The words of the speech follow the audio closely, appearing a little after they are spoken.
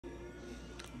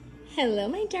Hello,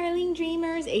 my darling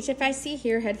dreamers. HFIC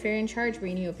here, head fairy in charge,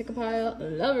 bringing you a pick-a-pile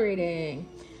love reading.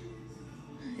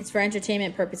 It's for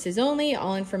entertainment purposes only.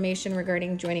 All information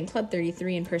regarding joining Club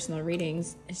 33 and personal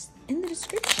readings is in the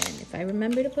description. If I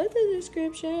remember to put the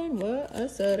description, what I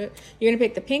said it. You're gonna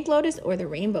pick the pink lotus or the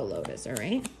rainbow lotus, all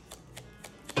right?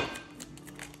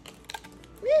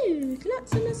 Woo,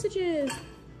 lots of messages.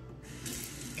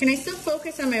 Can I still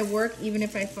focus on my work even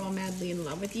if I fall madly in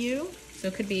love with you? So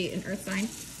it could be an earth sign.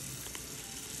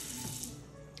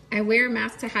 I wear a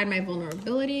mask to hide my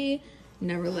vulnerability.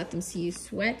 Never let them see you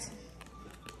sweat.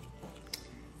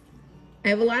 I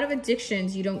have a lot of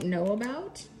addictions you don't know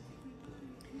about.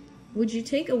 Would you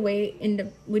take my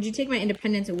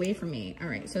independence away from me? All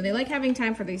right, so they like having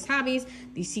time for these hobbies,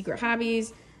 these secret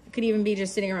hobbies. It could even be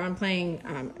just sitting around playing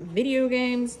video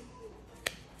games.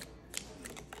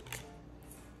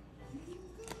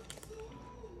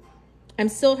 I'm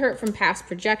still hurt from past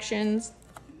projections.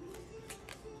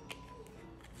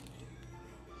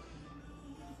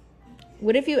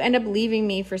 What if you end up leaving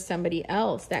me for somebody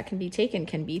else? That can be taken,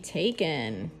 can be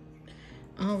taken.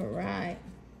 All right.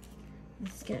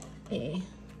 Let's get a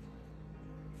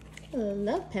little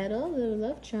love petal, a little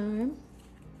love charm.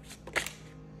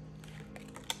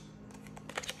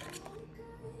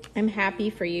 I'm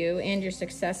happy for you and your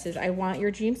successes. I want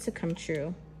your dreams to come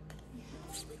true.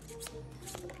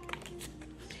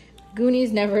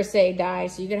 Goonies never say die,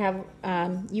 so you could have,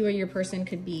 you or your person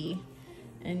could be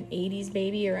an 80s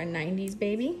baby or a 90s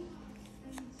baby.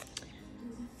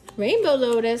 Rainbow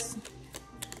Lotus.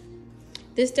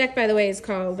 This deck, by the way, is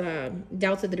called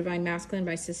Delta the Divine Masculine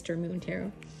by Sister Moon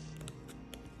Tarot.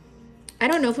 I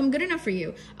don't know if I'm good enough for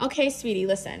you. Okay, sweetie,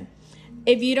 listen.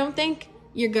 If you don't think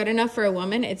you're good enough for a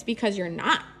woman, it's because you're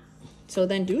not. So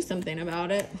then do something about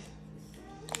it.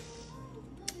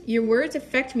 Your words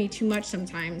affect me too much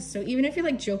sometimes. So even if you're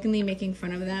like jokingly making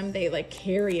fun of them, they like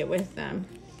carry it with them.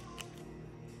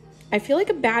 I feel like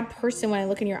a bad person when I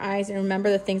look in your eyes and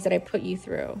remember the things that I put you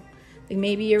through. Like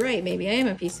maybe you're right. Maybe I am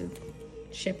a piece of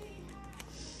shit.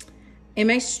 Am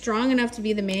I strong enough to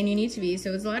be the man you need to be?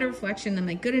 So it's a lot of reflection. Am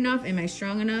I good enough? Am I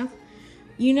strong enough?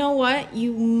 You know what?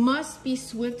 You must be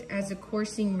swift as a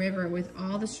coursing river with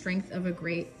all the strength of a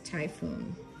great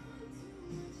typhoon.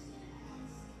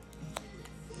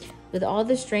 With all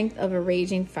the strength of a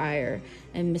raging fire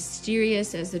and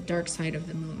mysterious as the dark side of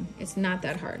the moon. It's not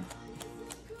that hard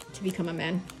to become a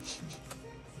man.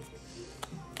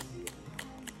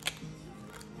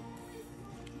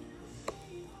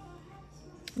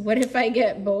 What if I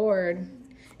get bored?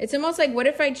 It's almost like, what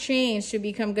if I change to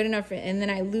become good enough and then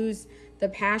I lose the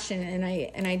passion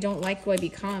and I don't like who I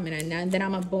become and then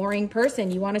I'm a boring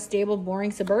person. You want a stable,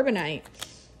 boring suburbanite.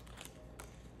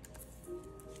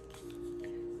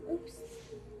 Oops.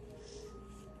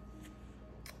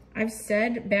 I've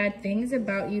said bad things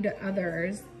about you to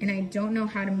others and I don't know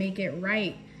how to make it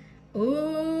right.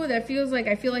 Ooh, that feels like,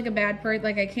 I feel like a bad person.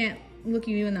 Like I can't look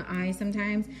you in the eye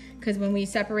sometimes because when we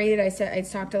separated, I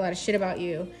talked a lot of shit about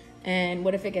you. And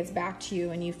what if it gets back to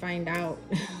you and you find out?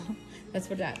 That's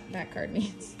what that card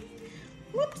means.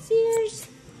 Whoopsies.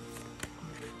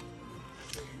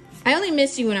 I only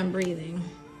miss you when I'm breathing.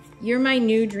 You're my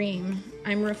new dream.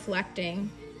 I'm reflecting.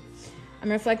 I'm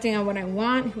reflecting on what I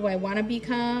want, who I want to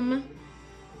become.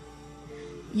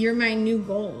 You're my new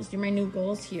goals. You're my new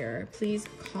goals here. Please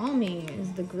call me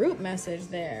is the group message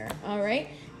there. All right.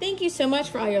 Thank you so much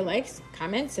for all your likes,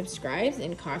 comments, subscribes,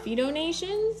 and coffee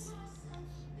donations.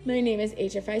 My name is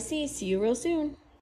HFIC. See you real soon.